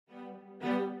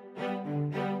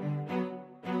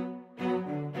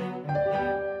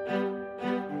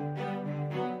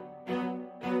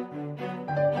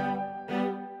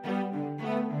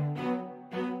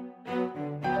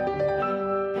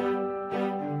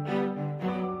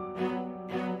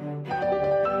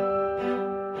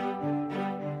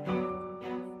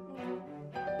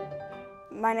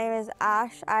My name is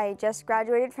Ash. I just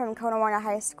graduated from Konawaena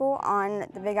High School on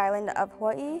the Big Island of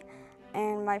Hawaii,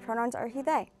 and my pronouns are he,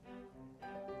 they.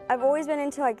 I've always been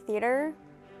into like theater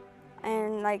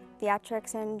and like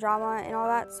theatrics and drama and all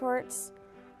that sorts.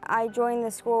 I joined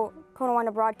the school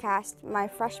Konawaena Broadcast my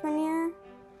freshman year,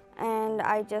 and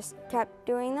I just kept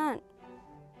doing that,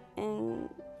 and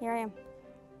here I am.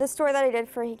 The story that I did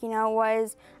for HIKI NŌ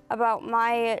was about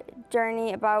my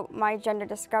journey, about my gender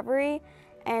discovery,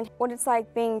 and what it's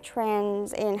like being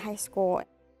trans in high school.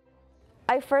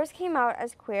 I first came out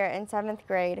as queer in 7th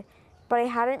grade, but I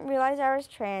hadn't realized I was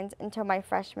trans until my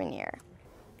freshman year.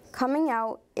 Coming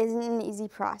out isn't an easy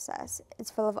process. It's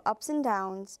full of ups and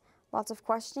downs, lots of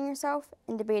questioning yourself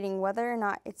and debating whether or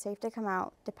not it's safe to come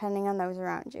out, depending on those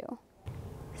around you.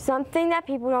 Something that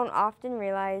people don't often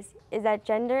realize is that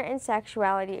gender and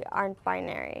sexuality aren't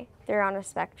binary. They're on a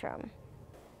spectrum.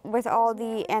 With all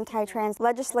the anti-trans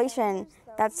legislation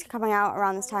that's coming out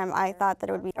around this time, I thought that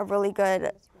it would be a really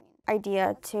good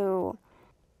idea to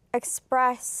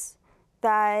express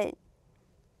that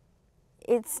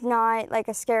it's not like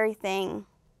a scary thing.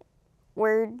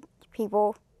 We're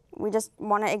people, we just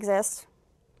want to exist.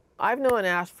 I've known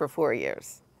Ash for 4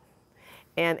 years.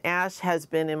 And Ash has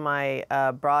been in my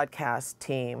broadcast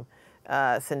team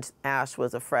since Ash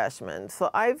was a freshman.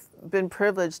 So I've been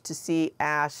privileged to see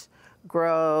Ash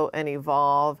grow and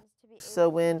evolve. So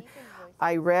when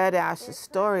I read Ash's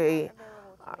story,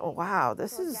 wow,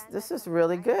 this is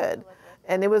really good.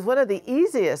 And it was one of the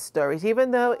easiest stories.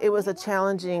 Even though it was a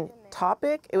challenging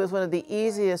topic, it was one of the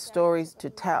easiest stories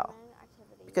to tell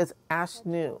because Ash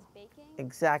knew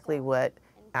exactly what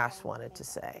Ash wanted to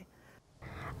say.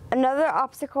 Another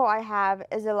obstacle I have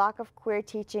is the lack of queer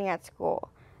teaching at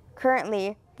school.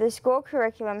 Currently, the school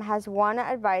curriculum has one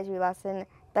advisory lesson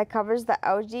that covers the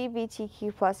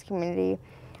LGBTQ+ community,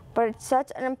 but it's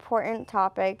such an important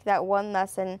topic that one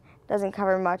lesson doesn't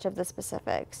cover much of the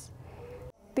specifics.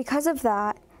 Because of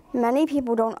that, many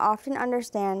people don't often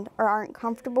understand or aren't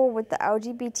comfortable with the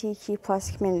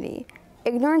LGBTQ+ community.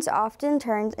 Ignorance often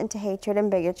turns into hatred and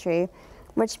bigotry,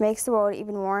 which makes the world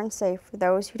even more unsafe for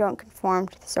those who don't conform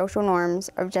to the social norms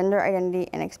of gender identity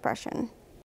and expression.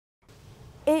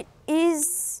 It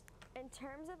is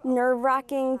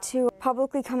nerve-wracking to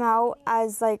publicly come out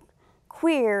as like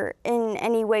queer in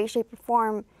any way, shape, or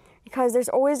form, because there's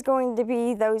always going to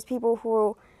be those people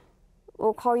who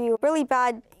will call you really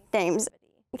bad names.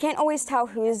 You can't always tell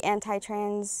who's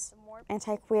anti-trans,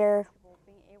 anti-queer.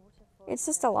 It's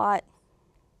just a lot.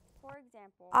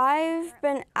 I've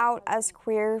been out as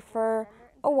queer for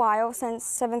a while, since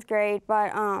 7th grade,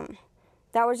 but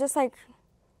that was just like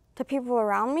to people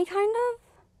around me kind of.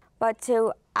 But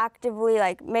to actively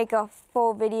like make a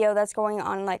full video that's going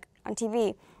on like on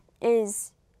TV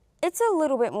it's a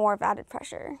little bit more of added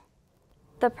pressure.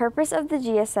 The purpose of the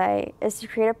GSA is to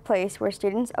create a place where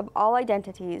students of all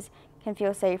identities can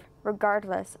feel safe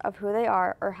regardless of who they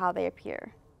are or how they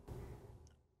appear.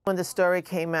 When the story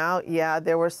came out, yeah,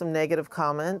 there were some negative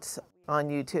comments on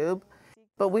YouTube,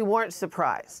 but we weren't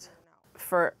surprised.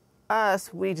 For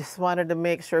us, we just wanted to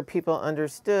make sure people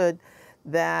understood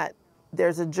that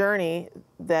there's a journey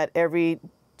that every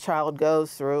child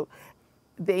goes through.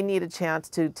 They need a chance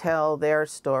to tell their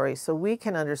story so we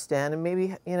can understand, and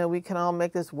maybe, we can all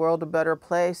make this world a better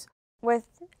place. With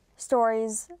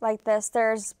stories like this,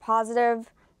 there's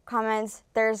positive comments,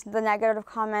 there's the negative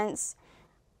comments.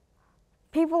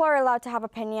 People are allowed to have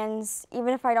opinions,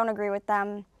 even if I don't agree with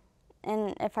them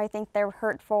and if I think they're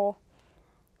hurtful.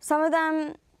 Some of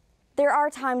them, there are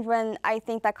times when I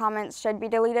think that comments should be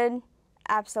deleted,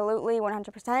 absolutely,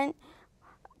 100%.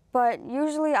 But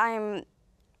usually I'm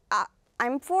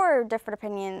for different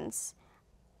opinions.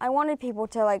 I wanted people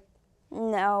to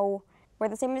know we're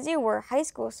the same as you. We're high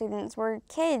school students, we're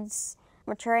kids,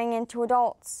 maturing into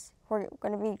adults. We're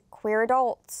going to be queer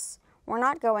adults. We're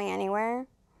not going anywhere.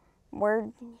 We're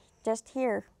just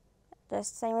here,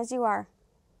 just the same as you are.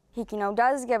 HIKI NŌ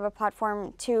does give a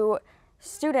platform to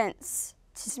students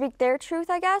to speak their truth,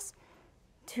 I guess,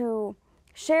 to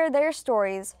share their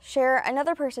stories, share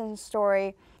another person's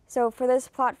story. So for this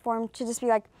platform to just be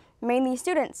mainly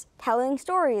students telling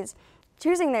stories,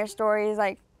 choosing their stories,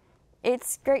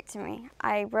 it's great to me.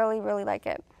 I really, really like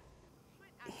it.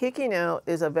 HIKI NŌ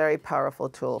is a very powerful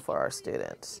tool for our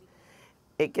students.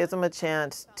 It gives them a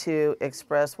chance to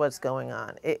express what's going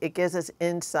on. It gives us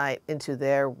insight into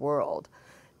their world.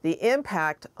 The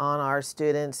impact on our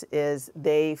students is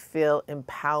they feel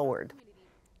empowered.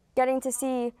 Getting to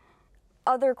see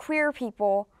other queer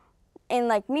people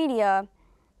in media,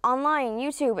 online,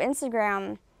 YouTube,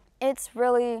 Instagram, it's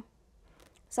really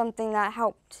something that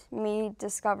helped me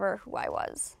discover who I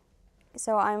was.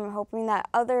 So I'm hoping that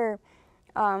other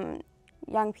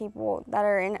young people that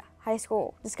are in high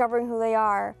school, discovering who they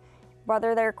are,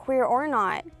 whether they're queer or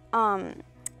not,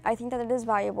 I think that it is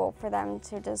valuable for them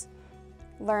to just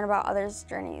learn about others'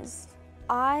 journeys.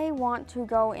 I want to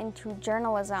go into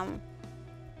journalism.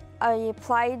 I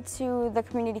applied to the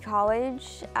community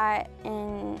college at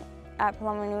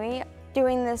Paloma Nui.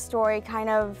 Doing this story kind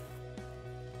of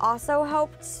also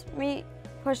helped me,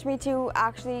 push me to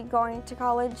actually going to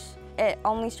college. It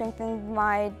only strengthened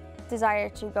my desire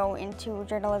to go into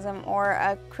journalism or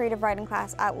a creative writing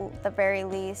class at the very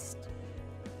least.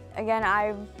 Again,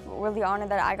 I'm really honored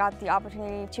that I got the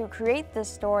opportunity to create this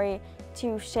story,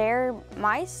 to share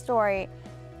my story,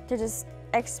 to just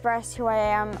express who I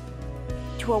am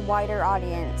to a wider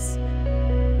audience.